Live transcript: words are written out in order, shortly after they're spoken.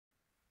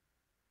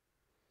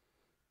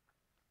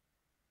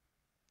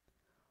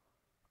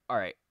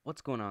Alright,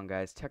 what's going on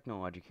guys?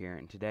 Technologic here,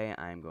 and today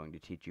I'm going to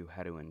teach you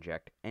how to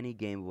inject any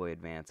Game Boy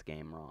Advance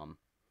game ROM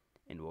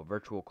into a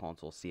Virtual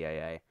Console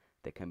CIA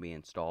that can be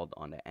installed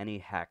onto any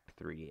hacked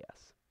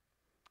 3DS.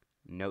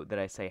 Note that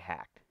I say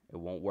hacked. It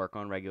won't work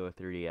on regular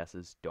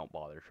 3DSs, don't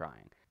bother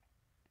trying.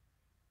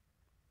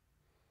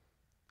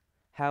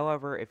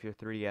 However, if your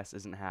 3DS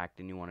isn't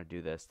hacked and you want to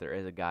do this, there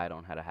is a guide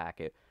on how to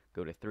hack it.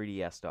 Go to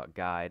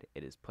 3ds.guide.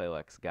 It is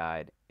Playlec's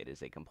guide. It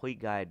is a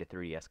complete guide to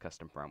 3DS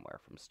custom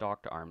firmware from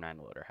stock to ARM9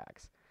 loader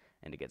hacks.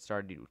 And to get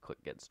started, you would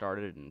click Get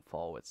Started and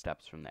follow its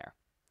steps from there.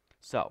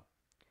 So,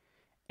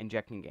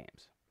 injecting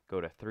games.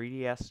 Go to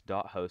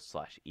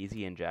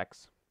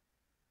 3ds.host/easyinjects.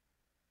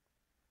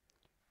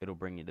 It'll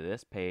bring you to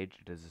this page.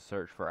 It is a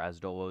search for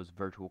Asdolo's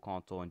Virtual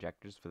Console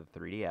injectors for the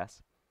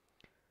 3DS.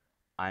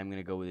 I'm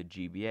going to go with a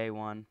GBA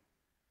one.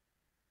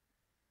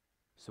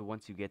 So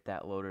once you get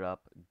that loaded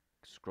up,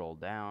 scroll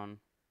down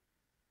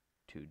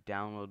to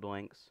download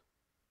links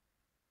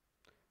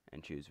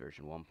and choose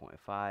version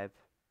 1.5.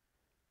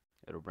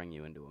 It'll bring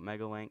you into a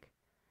mega link.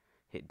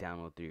 Hit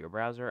download through your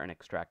browser and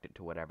extract it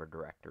to whatever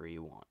directory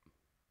you want.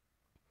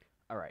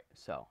 Alright,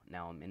 so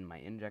now I'm in my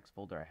injects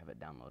folder. I have it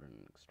downloaded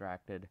and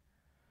extracted.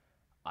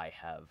 I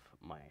have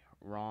my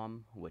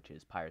ROM, which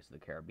is Pirates of the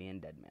Caribbean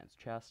Dead Man's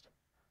Chest.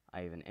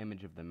 I have an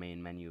image of the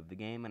main menu of the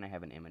game, and I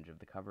have an image of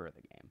the cover of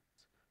the game.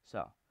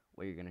 So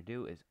what you're going to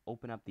do is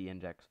open up the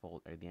injector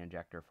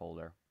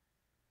folder,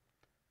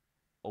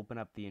 open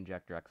up the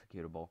injector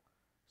executable.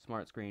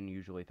 Smart Screen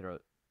usually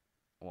it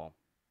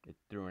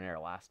threw an error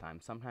last time.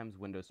 Sometimes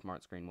Windows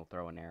Smart Screen will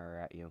throw an error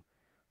at you.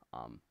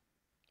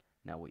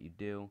 Now what you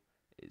do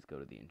is go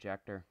to the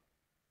injector,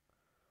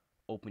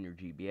 open your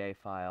GBA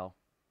file.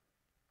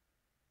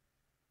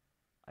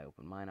 I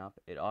open mine up.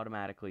 It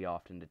automatically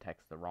often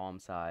detects the ROM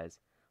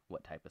size,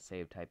 what type of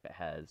save type it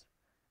has,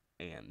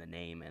 and the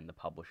name and the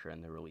publisher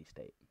and the release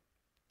date.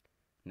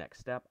 Next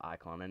step,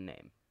 icon and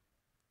name.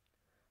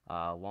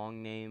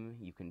 Long name,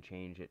 you can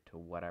change it to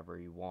whatever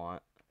you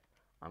want.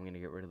 I'm going to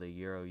get rid of the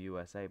Euro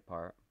USA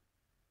part.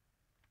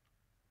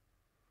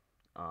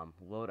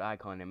 Load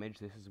icon image,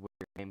 this is where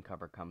your game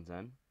cover comes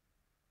in.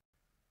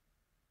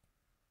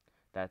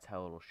 That's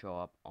how it'll show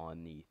up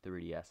on the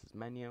 3DS's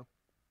menu.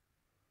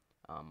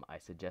 I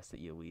suggest that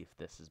you leave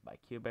this as by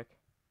cubic.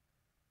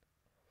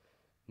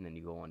 And then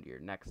you go on to your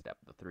next step,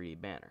 the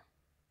 3D banner.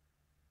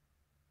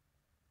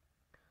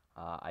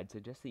 I'd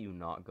suggest that you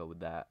not go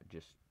with that.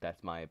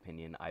 That's my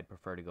opinion. I'd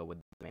prefer to go with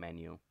the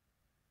menu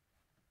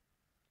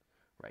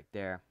right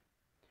there.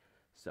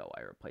 So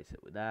I replace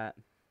it with that.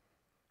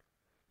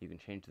 You can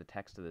change the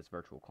text of this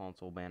Virtual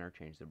Console banner,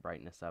 change the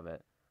brightness of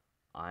it.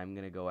 I'm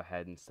going to go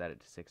ahead and set it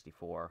to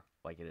 64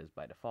 like it is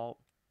by default.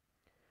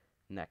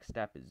 Next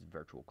step is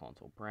Virtual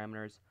Console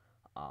parameters.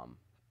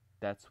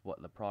 That's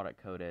what the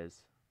product code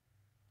is.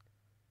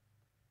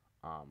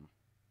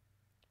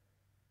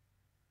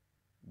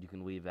 You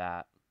can leave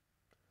that,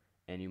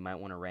 and you might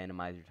want to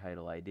randomize your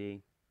title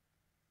ID.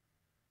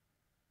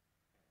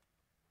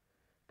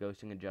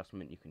 Ghosting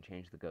adjustment, you can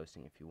change the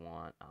ghosting if you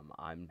want.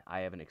 I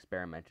haven't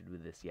experimented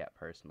with this yet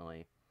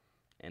personally,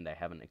 and I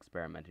haven't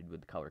experimented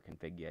with the color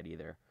config yet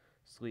either.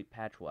 Sleep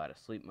patch will add a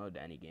sleep mode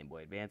to any Game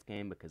Boy Advance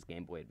game, because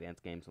Game Boy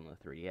Advance games on the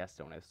 3DS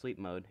don't have sleep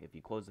mode. If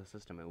you close the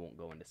system, it won't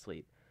go into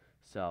sleep.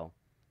 So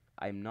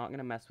I'm not going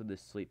to mess with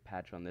this sleep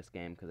patch on this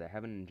game because I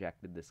haven't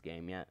injected this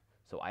game yet,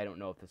 so I don't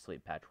know if the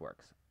sleep patch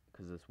works,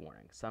 because this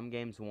warning. Some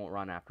games won't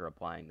run after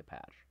applying the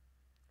patch.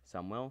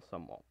 Some will,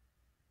 some won't.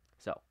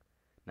 So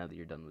now that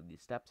you're done with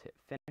these steps, hit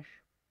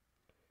finish.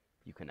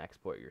 You can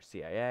export your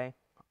CIA.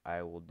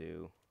 I will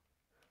do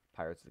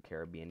Pirates of the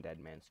Caribbean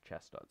Dead Man's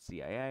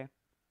Chest.cia.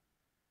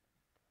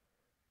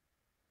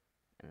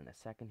 And in a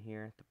second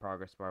here, the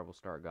progress bar will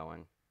start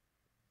going.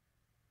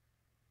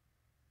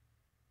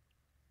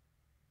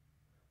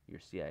 Your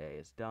CIA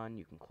is done.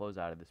 You can close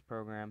out of this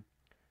program.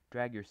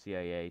 Drag your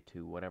CIA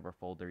to whatever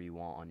folder you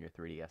want on your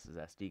 3DS's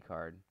SD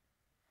card.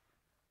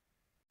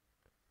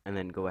 And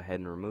then go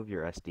ahead and remove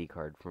your SD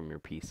card from your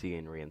PC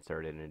and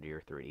reinsert it into your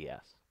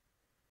 3DS.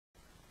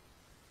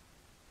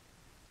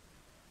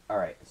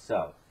 Alright,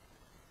 so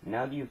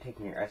now that you've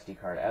taken your SD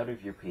card out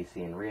of your PC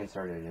and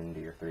reinserted it into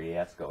your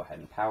 3DS, go ahead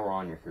and power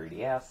on your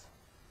 3DS.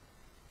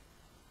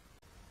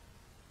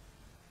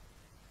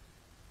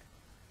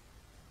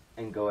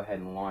 And go ahead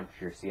and launch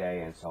your CIA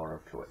installer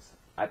of choice.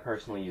 I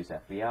personally use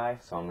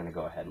FBI, so I'm going to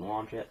go ahead and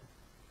launch it.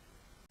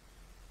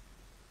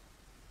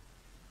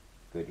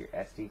 Go to your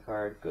SD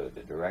card, go to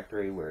the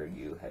directory where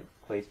you had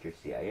placed your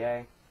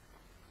CIA.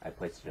 I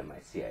placed it in my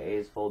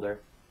CIA's folder.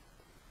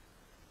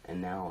 And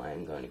now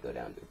I'm going to go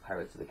down to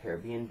Pirates of the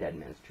Caribbean Dead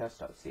Man's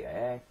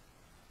Chest.cia.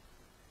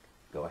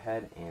 Go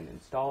ahead and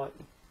install it.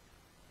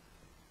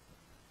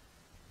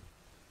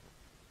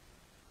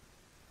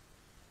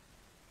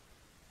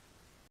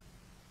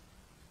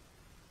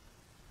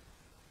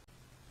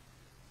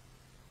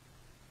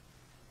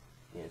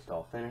 The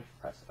install finished,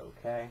 press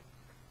OK.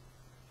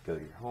 Go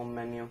to your home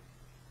menu.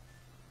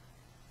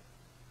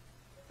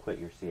 Put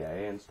your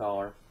CIA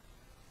installer.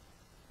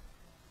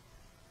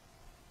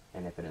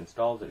 And if it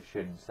installs, it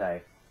should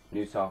say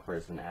New software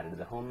has been added to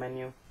the home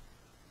menu.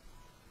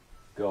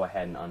 Go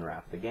ahead and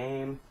unwrap the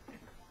game.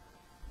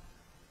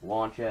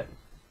 Launch it.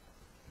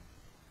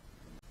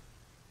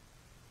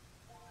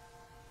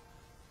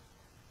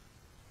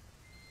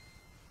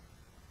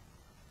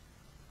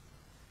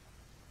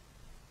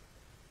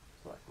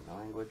 Selecting the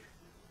language.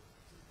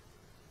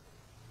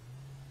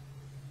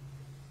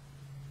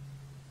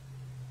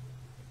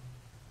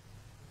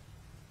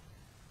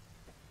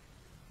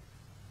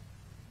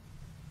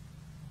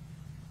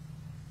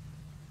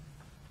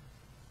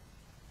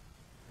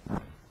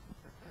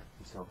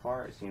 So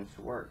far, it seems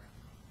to work.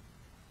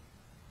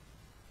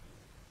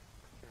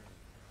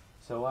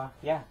 So,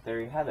 yeah,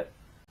 there you have it.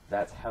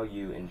 That's how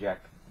you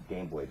inject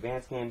Game Boy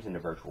Advance games into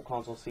Virtual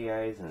Console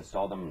CAs and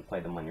install them and play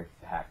them on your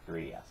hacked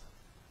 3DS.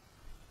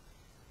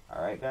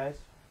 Alright, guys,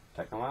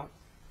 check them out.